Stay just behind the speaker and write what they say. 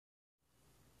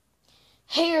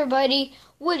Hey everybody,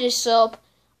 what is up?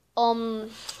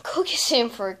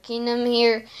 CoolKid74 KINGDOM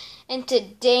here, and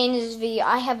today in this video,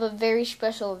 I have a very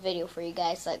special video for you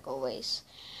guys, like always.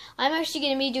 I'm actually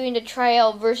going to be doing the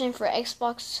tryout version for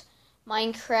Xbox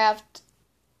Minecraft,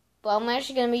 but I'm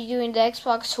actually going to be doing the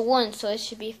Xbox One, so it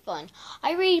should be fun.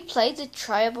 I already played the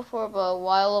tryout before, but a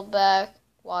while back,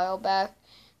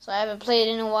 so I haven't played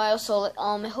it in a while, so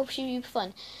I hope it should be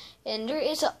fun. And there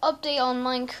is an update on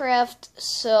Minecraft,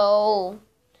 so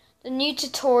the new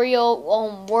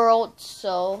tutorial world,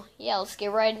 so yeah, let's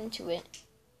get right into it.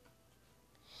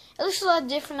 It looks a lot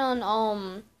different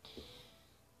on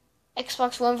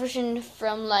Xbox One version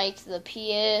from like the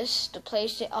PS, the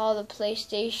PlayStation, all the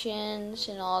PlayStations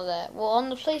and all that. Well, on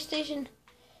the PlayStation,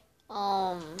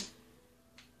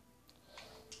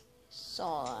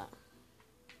 saw that.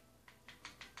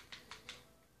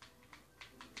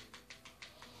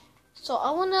 So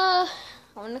I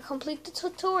wanna complete the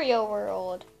tutorial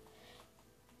world.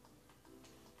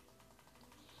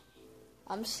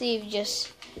 I'm seeing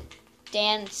just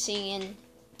dancing in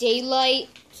daylight.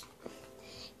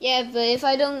 Yeah, but if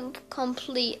I don't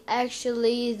complete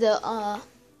actually the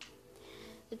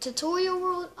tutorial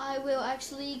world, I will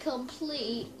actually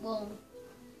complete. Well,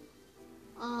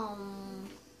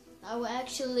 I will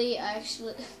actually.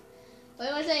 What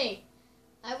am I saying?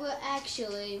 I will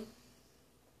actually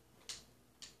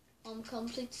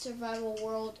complete the survival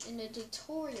world in the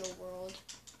tutorial world.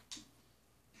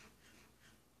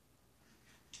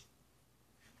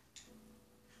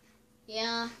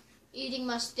 Yeah, eating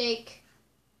my steak.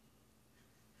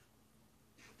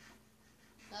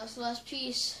 That was the last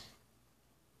piece.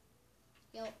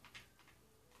 Yep.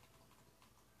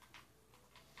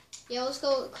 Yeah, let's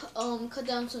go cut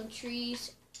down some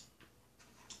trees.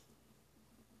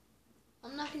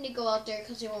 I'm not going to go out there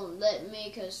because it won't let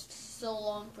me because it's so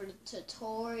long for the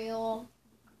tutorial.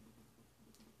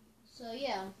 So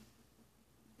yeah.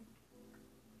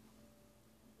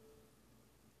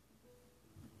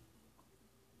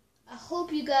 I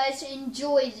hope you guys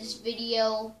enjoy this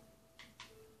video.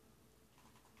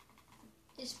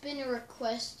 It's been a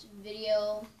request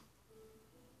video.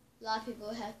 A lot of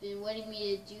people have been wanting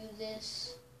me to do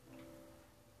this.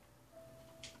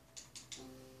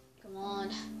 Come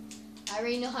on. I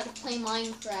already know how to play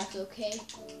Minecraft, okay?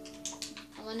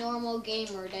 I'm a normal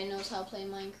gamer that knows how to play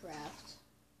Minecraft.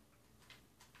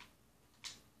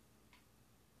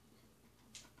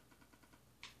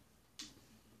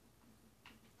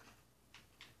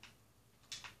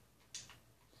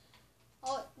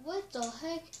 Oh, what the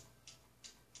heck?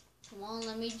 Come on,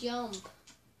 let me jump.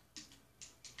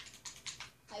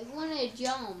 I want to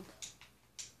jump.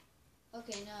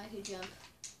 Okay, now I can jump.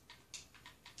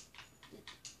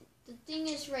 The thing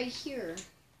is right here.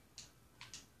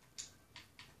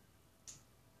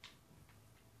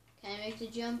 Can I make the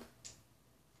jump?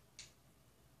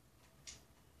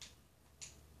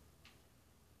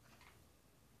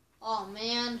 Oh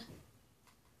man.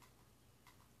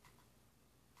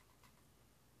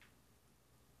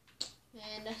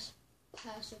 Man, that's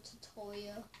past the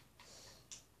tutorial.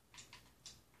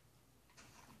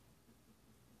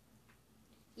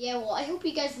 Yeah, well, I hope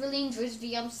you guys really enjoyed this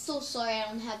video. I'm so sorry I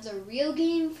don't have the real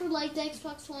game for like the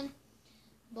Xbox One,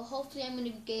 but hopefully I'm going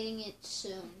to be getting it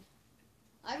soon.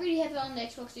 I already have it on the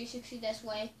Xbox 360, that's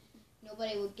why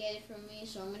nobody would get it from me,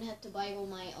 so I'm going to have to buy it with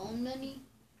my own money.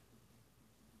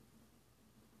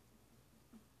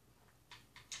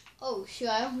 Oh shoot,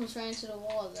 I almost ran into the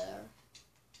wall there.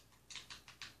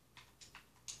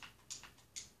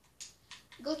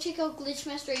 Go check out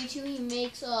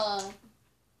Glitchmaster82.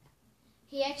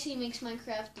 He actually makes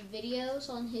Minecraft videos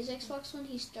on his Xbox One.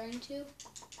 He's starting to.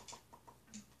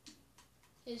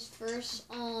 His first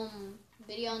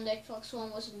video on the Xbox One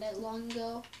wasn't that long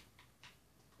ago.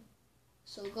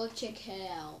 So go check it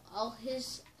out. All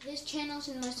his channels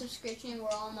in my subscription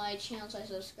where all my channels I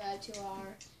subscribe to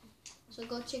are. So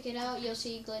go check it out. You'll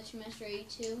see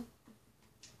Glitchmaster82.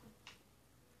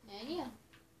 And yeah,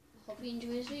 hope you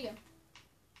enjoy this video.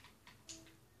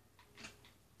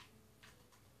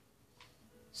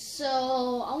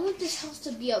 So, I want this house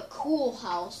to be a cool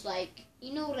house, like,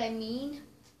 you know what I mean?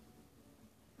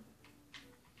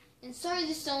 And sorry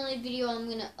this is the only video I'm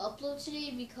going to upload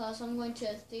today because I'm going to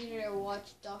a theater to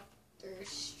watch Doctor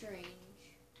Strange.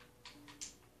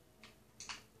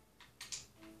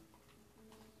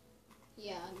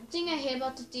 Yeah, the thing I hate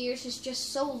about the theaters is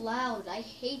just so loud. I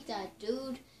hate that,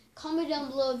 dude. Comment down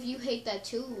below if you hate that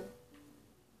too.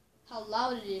 How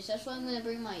loud it is. That's why I'm going to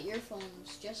bring my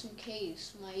earphones, just in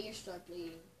case my ears start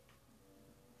bleeding.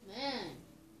 Man.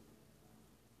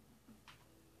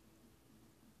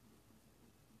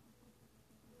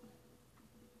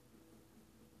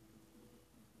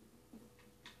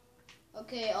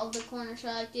 Okay, all the corners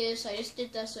are like this. I just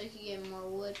did that so I could get more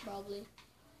wood, probably.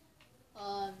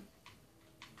 I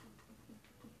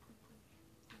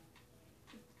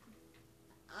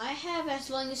have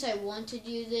as long as I want to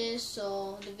do this,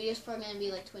 so the video's probably gonna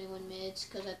be like 21 minutes.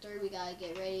 Cause at 3 we gotta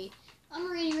get ready. I'm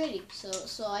already ready,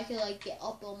 so I can like get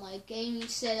up on my gaming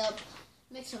setup,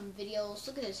 make some videos.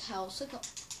 Look at this house. Look how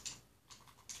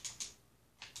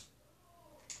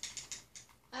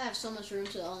I have so much room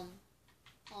to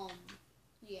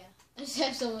yeah, I just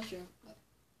have so much room.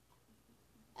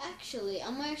 Actually,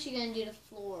 I'm actually gonna do the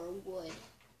floor wood.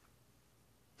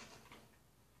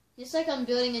 It's like I'm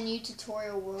building a new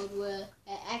tutorial world with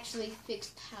an actually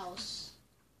fixed house.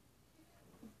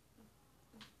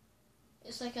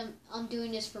 It's like I'm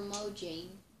doing this for Mojang.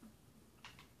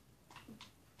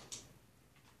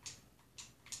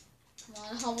 Come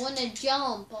on, I wanna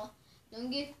jump. Don't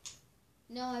give.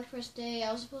 No, I pressed A.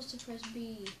 I was supposed to press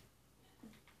B.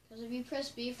 Because if you press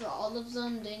B for all of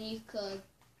them, then you could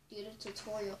do the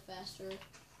tutorial faster.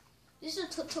 This is a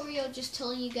tutorial just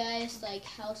telling you guys like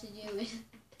how to do it.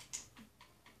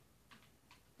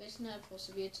 But it's not supposed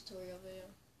to be a tutorial video.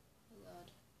 Oh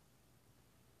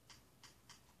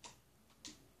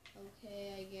god.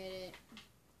 Okay, I get it.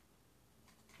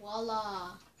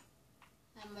 Voila.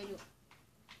 Have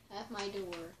my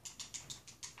door.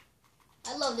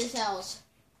 I love this house.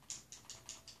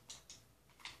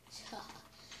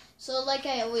 So like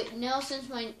I would now, since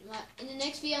my in the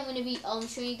next video I'm gonna be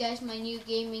showing you guys my new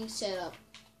gaming setup.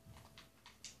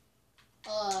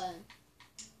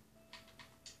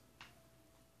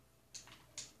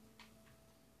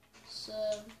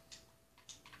 So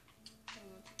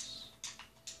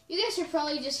you guys should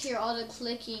probably just hear all the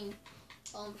clicking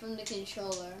from the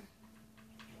controller.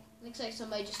 Looks like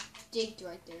somebody just digged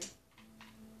right there.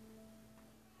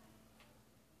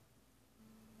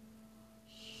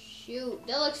 Shoot,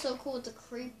 that looks so cool with the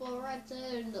creeper right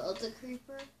there and the other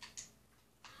creeper.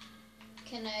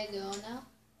 Can I go now?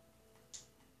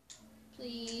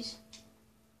 Please.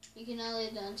 You can only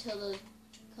do until the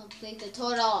complete the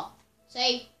total.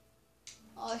 Say.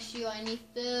 Oh shoot, I need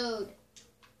food.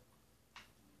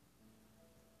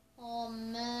 Oh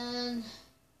man.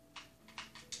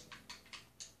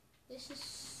 This is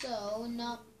so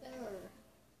not fair.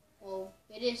 Well,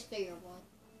 it is figurable.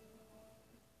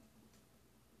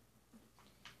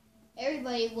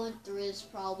 Everybody went through this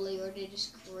probably, or they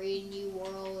just create a new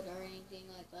world or anything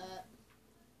like that.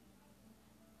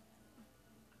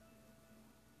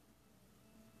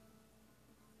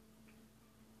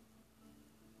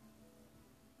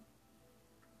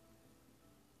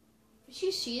 Did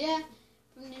you see that?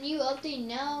 From the new update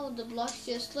now, the blocks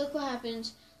just, look what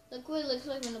happens. Look what it looks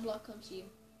like when the block comes to you.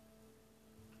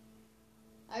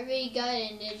 I already got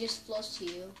it and it just flows to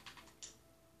you.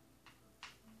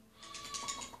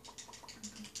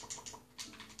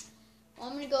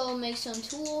 I'm gonna go make some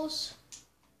tools.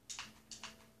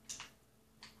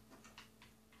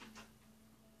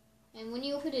 And when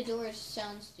you open the door, it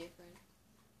sounds different.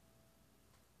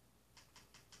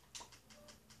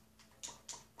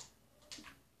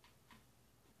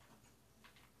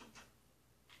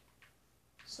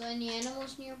 So any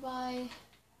animals nearby?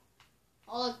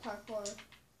 I like parkour.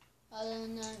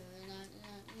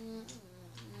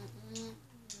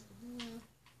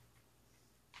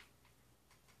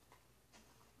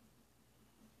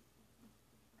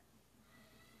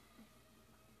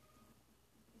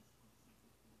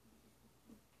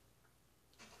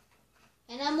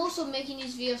 And I'm also making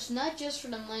these videos not just for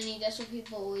the money. That's what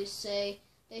people always say.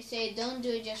 They say don't do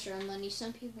it just for the money.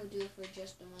 Some people do it for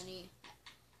just the money.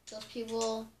 Those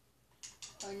people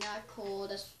are not cool.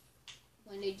 That's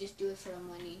when they just do it for the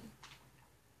money.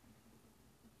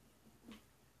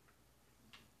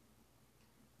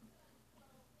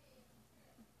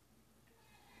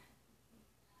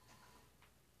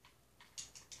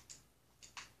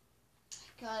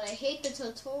 God, I hate the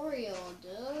tutorial,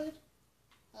 dude.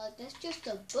 That's just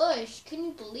a bush. Can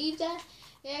you believe that?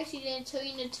 They actually didn't tell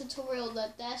you in the tutorial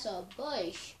that that's a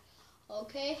bush.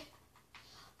 Okay?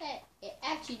 It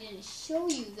actually didn't show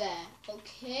you that.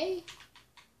 Okay?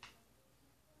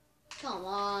 Come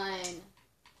on.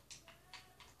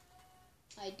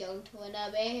 I don't wanna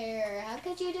be here. How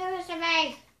could you do this to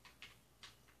me?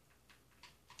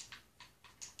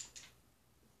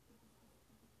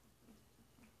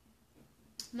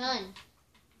 Man,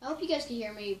 I hope you guys can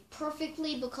hear me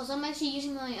perfectly because I'm actually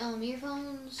using my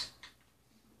earphones.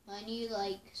 I need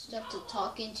like stuff to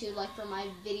talk into, like for my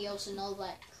videos and all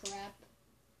that crap.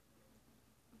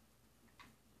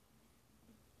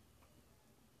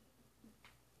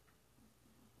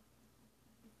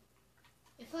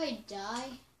 If I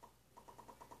die,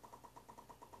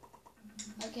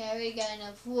 Okay, I already got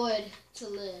enough wood to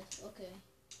live. Okay.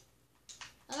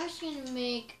 I'm actually gonna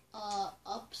make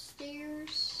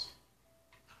upstairs.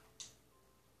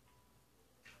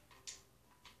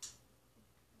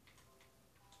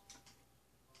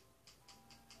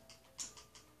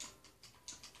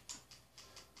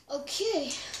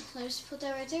 Okay, let's put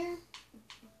that right there.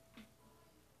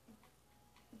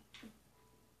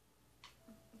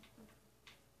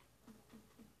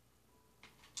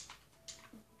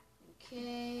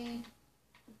 Okay.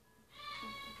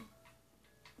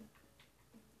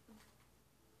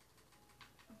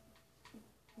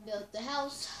 Built the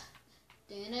house.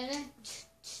 Dun-dun-dun,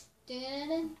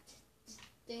 dun-dun-dun,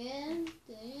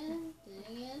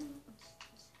 dun-dun-dun.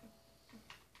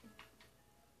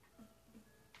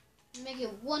 Make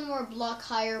it one more block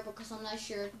higher because I'm not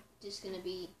sure if this is going to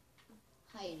be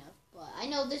high enough. But I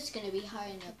know this is going to be high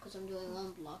enough because I'm doing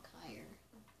one block higher.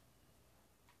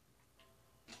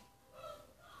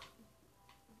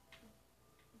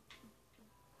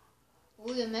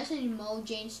 Oh, your message Mo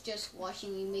Jane's just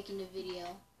watching me making the video.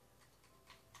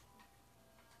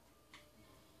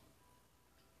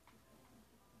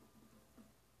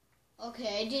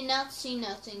 Okay, I did not see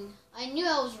nothing. I knew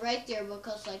I was right there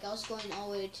because like I was going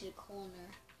all the way to the corner.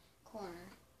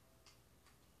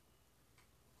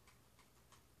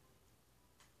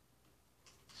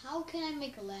 How can I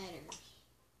make ladders?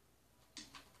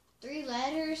 3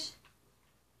 ladders?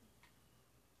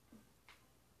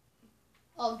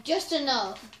 Oh, just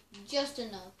enough. Just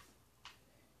enough.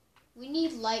 We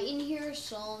need light in here,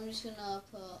 so I'm just gonna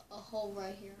put a hole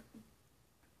right here.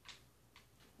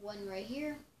 One right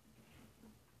here.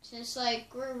 Since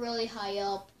like we're really high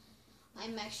up,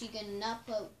 I'm actually gonna not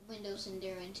put windows in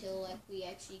there until like we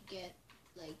actually get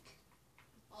like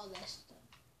all that stuff.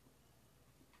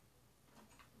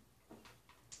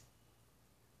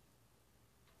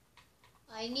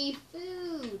 I need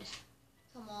food.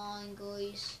 Come on,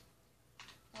 guys.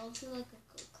 I'll do like a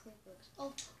quick box.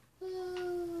 Oh,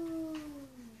 food.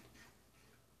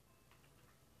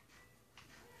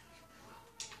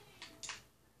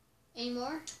 Any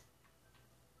more?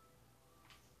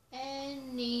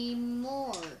 Any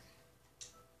more?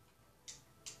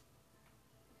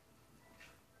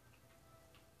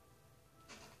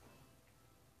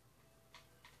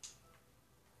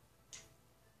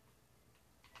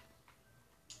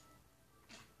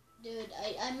 Dude,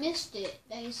 I missed it.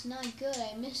 That is not good.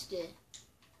 I missed it.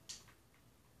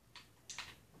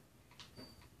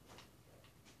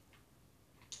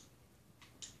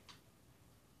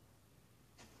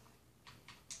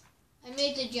 I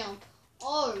made the jump.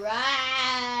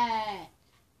 Alright.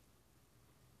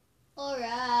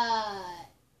 Alright.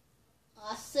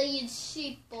 I see a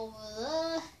sheep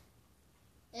over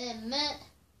there. Admit.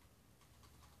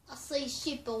 I see a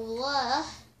sheep over there.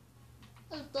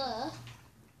 Over there.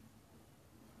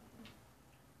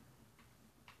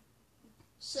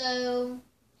 So,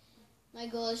 my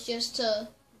goal is just to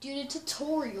do the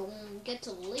tutorial and get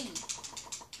to leave.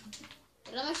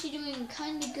 But I'm actually doing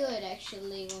kind of good,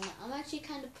 actually. I'm actually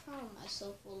kind of proud of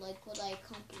myself for like what I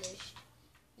accomplished.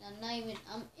 And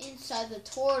I'm inside the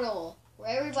turtle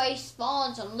where everybody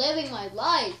spawns. I'm living my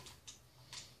life.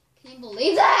 Can you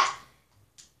believe that?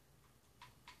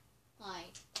 Hi.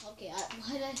 Okay,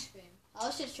 why did I scream? I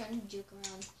was just trying to joke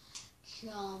around.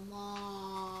 Come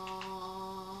on.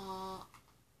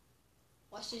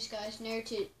 Watch this, guys. Never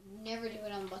do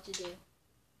what I'm about to do.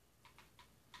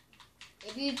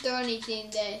 If you throw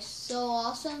anything that is so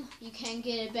awesome, you can't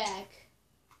get it back.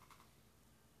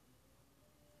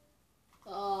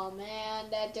 Oh man,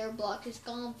 that dirt block is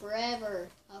gone forever.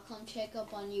 I'll come check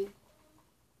up on you.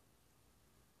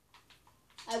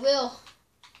 I will.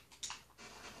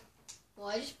 Well,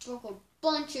 I just broke a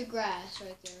bunch of grass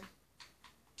right there.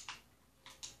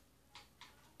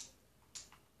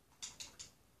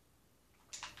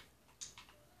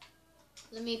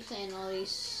 Let me plant all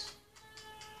these.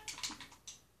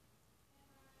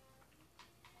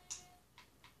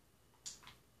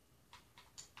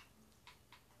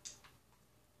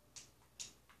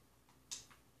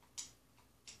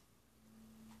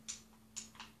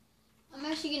 I'm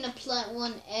actually gonna plant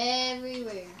one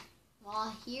everywhere.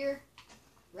 Right here.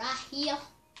 Right here.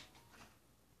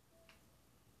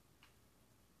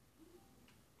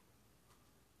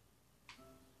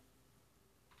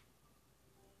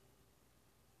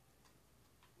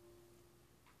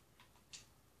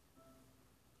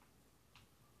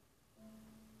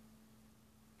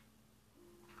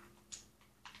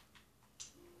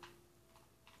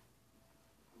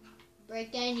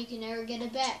 Break down, you can never get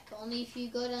it back. Only if you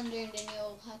go down there and then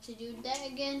you'll have to do that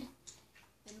again.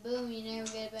 And boom, you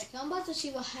never get it back. I'm about to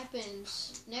see what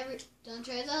happens. Don't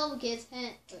try to help kids.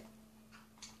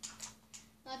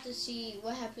 Not to see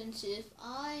what happens if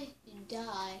I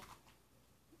die.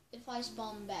 If I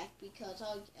spawn back, because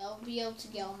I'll be able to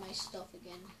get all my stuff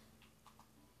again.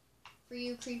 For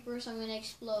you creepers, I'm gonna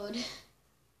explode.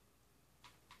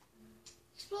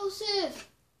 Explosive!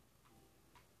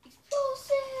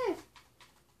 Explosive!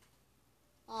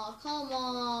 Oh, come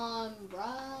on,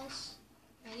 Ross.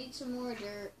 I need some more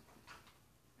dirt.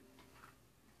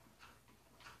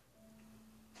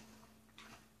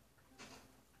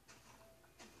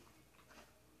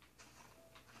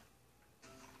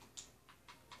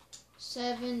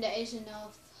 That is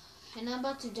enough. And I'm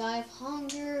about to die of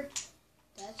hunger.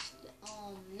 That's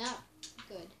not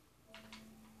good.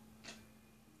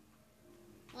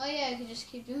 Oh yeah, I could just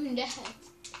keep doing that.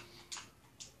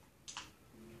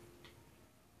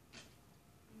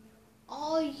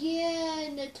 Oh yeah,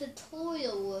 in the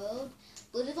tutorial world.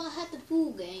 But if I had the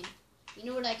full game, you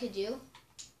know what I could do?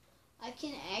 I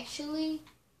can actually...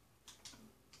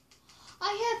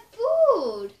 I have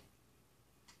food!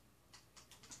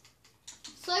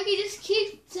 So I can just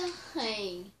keep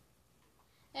dying.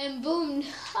 And boom.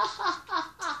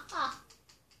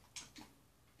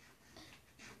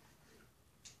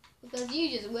 Because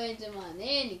you just went to my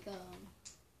nanny com.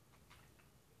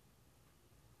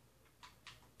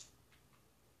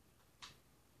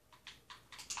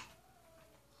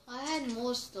 I had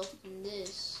more stuff than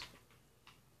this.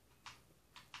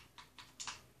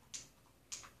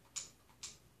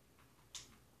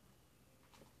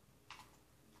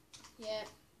 Yeah,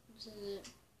 this is it.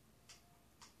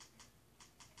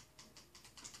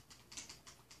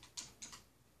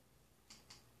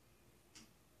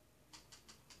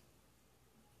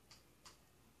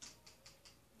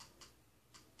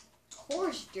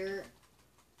 Horse dirt.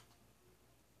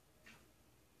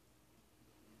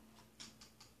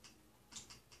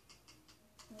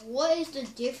 What is the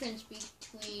difference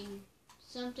between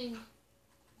something...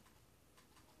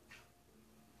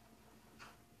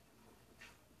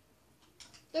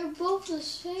 They're both the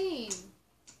same.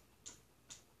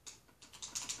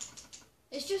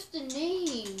 It's just the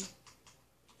name.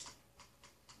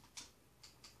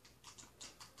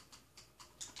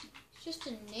 It's just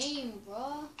a name,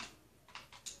 bruh.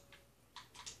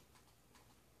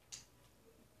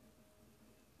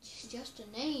 It's just a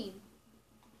name.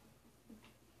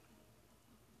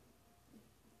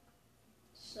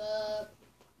 Sup?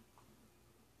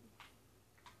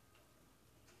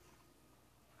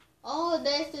 Oh,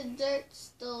 there's the dirt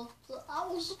stuff. I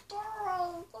was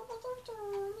thorough.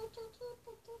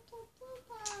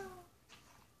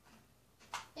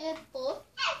 Apple.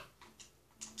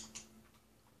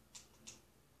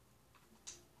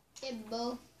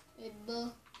 Ebbo.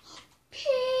 Ebbo.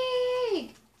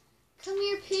 Pig! Come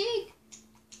here, pig.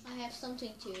 I have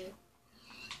something to.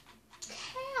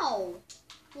 Cow.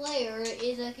 Layer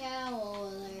is a cow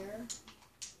layer.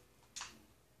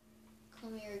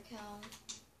 Come here, cow.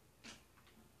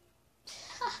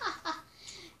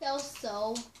 That was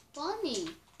so funny.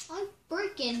 I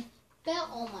freaking fell.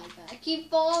 Oh my god. I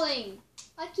keep falling.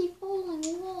 I keep falling.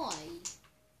 Why?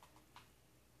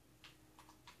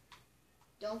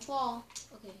 Don't fall.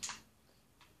 Okay.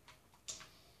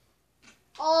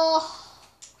 Oh.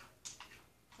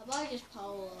 How about I just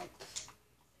power up?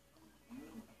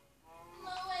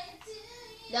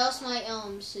 That was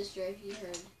my sister, if you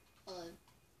heard.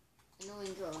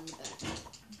 Annoying girl in the back.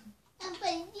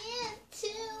 But yeah,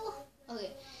 too.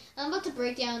 Okay, I'm about to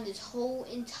break down this whole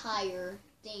entire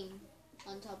thing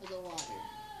on top of the water.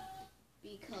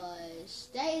 Because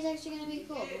that is actually going to be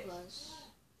cool, because...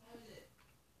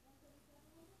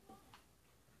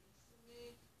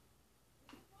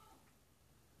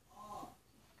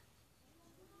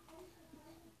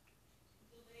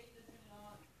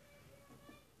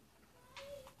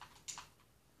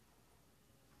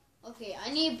 Okay, I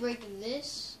need to break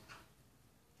this.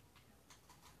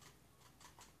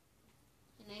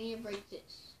 And I need to break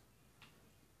this.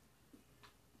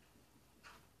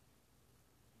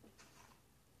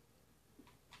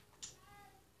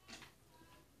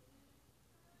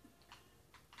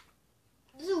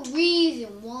 There's a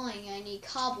reason why I need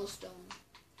cobblestone.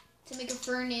 To make a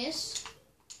furnace.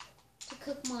 To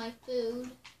cook my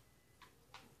food.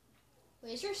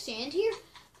 Wait, is there sand here?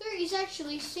 There is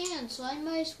actually sand, so I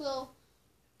might as well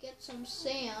get some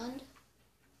sand.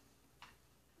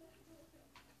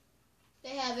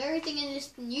 They have everything in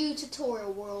this new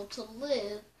tutorial world to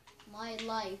live my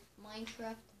life,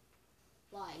 Minecraft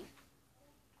life.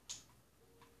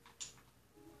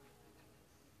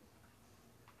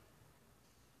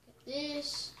 Get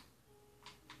this.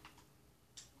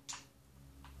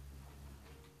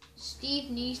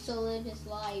 Steve needs to live his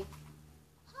life.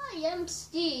 Hi, I'm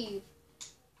Steve.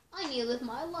 I need to live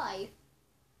my life.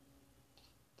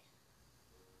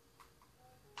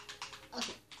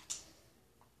 Okay.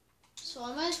 So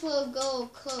I might as well go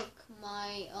cook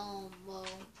my, well,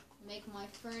 make my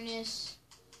furnace.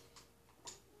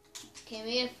 Okay,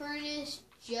 made a furnace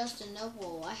just enough.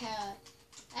 Whoa, I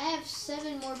have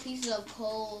 7 more pieces of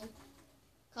coal,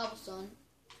 cobblestone.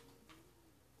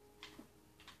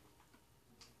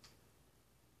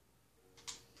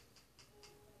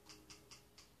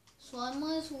 So I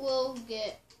might as well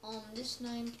get this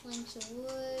 9 planks of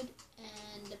wood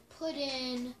and put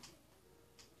in.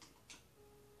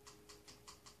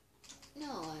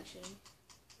 No, actually,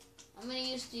 I'm gonna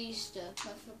use these stuff.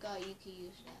 I forgot you could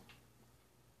use that.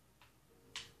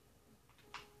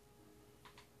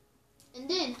 And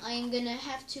then I am gonna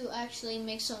have to actually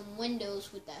make some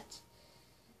windows with that.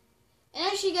 And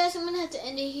actually, guys, I'm gonna have to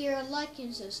end it here. Like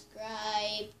and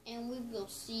subscribe, and we will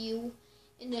see you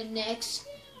in the next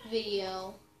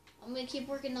video. I'm gonna keep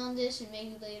working on this, and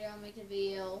maybe later I'll make a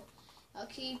video. I'll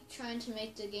keep trying to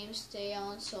make the game stay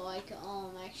on so I can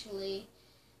actually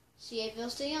see if it'll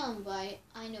stay on, but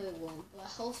I know it won't, but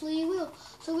hopefully it will.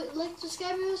 So like,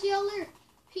 subscribe, and we'll see y'all later.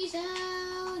 Peace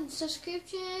out. And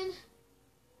subscription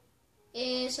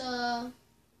is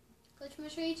Glitch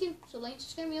Master 82. So like,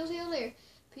 subscribe, and we'll see y'all later.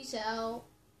 Peace out.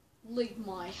 Leave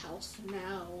my house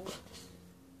now.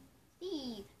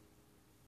 Steve.